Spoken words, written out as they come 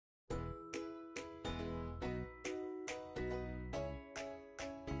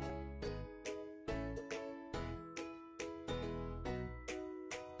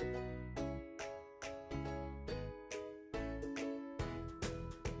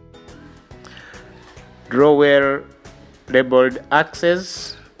Draw well labeled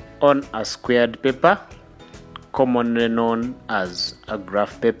axes on a squared paper, commonly known as a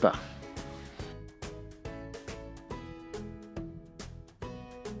graph paper.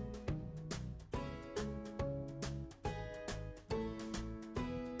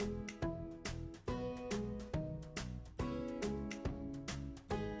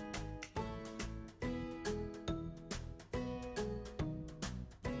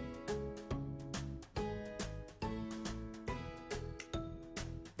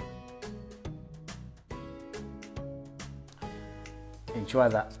 Ensure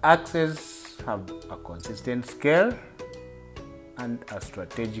the axes have a consistent scale and are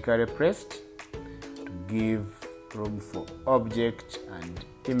strategically placed to give room for object and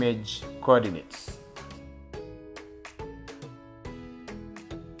image coordinates.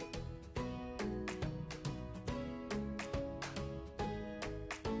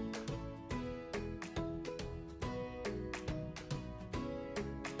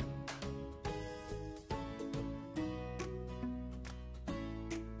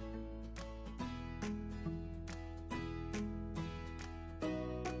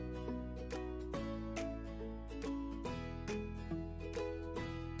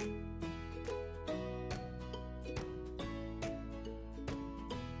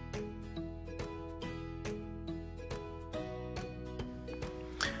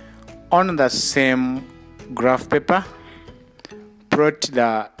 On the same graph paper, plot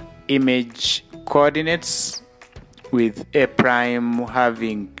the image coordinates with A prime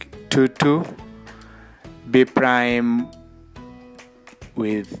having 2, 2, B prime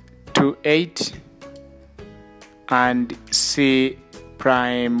with 2, 8, and C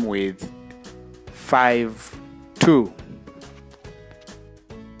prime with 5, 2.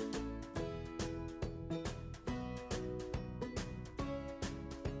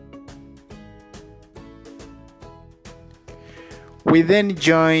 We then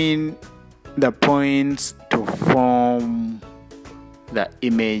join the points to form the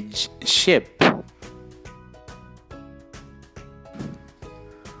image shape.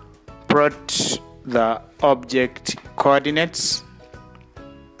 Plot the object coordinates,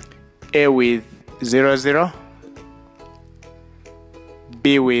 A with 0, 0,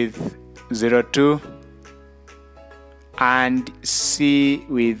 B with 0, 2, and C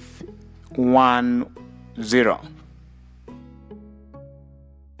with 1, 0.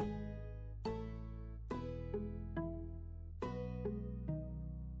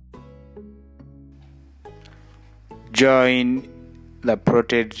 Join the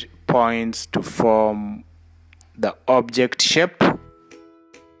plotted points to form the object shape.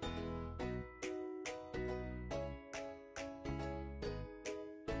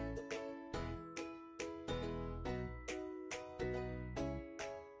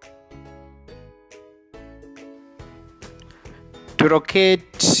 To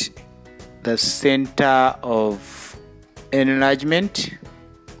locate the center of enlargement,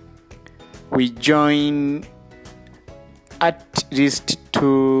 we join at least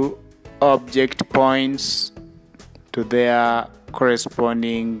 2 object points to their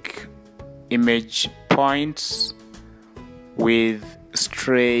corresponding image points with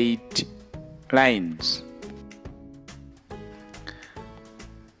straight lines.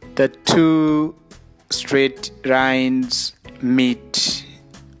 The 2 straight lines meet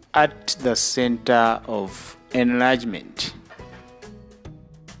at the center of enlargement.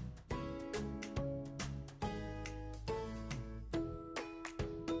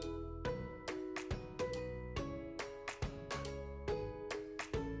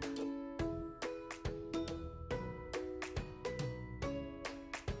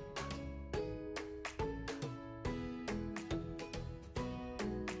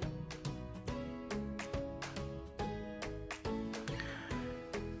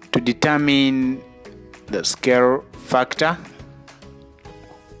 To determine the scale factor,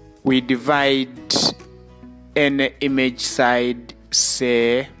 we divide any image side,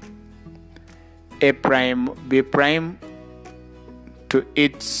 say A prime, B prime, to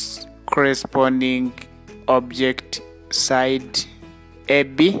its corresponding object side,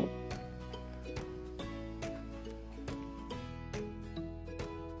 AB.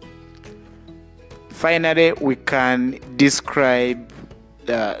 Finally, we can describe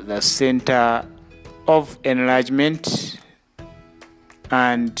the center of enlargement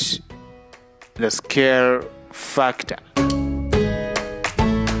and the scale factor.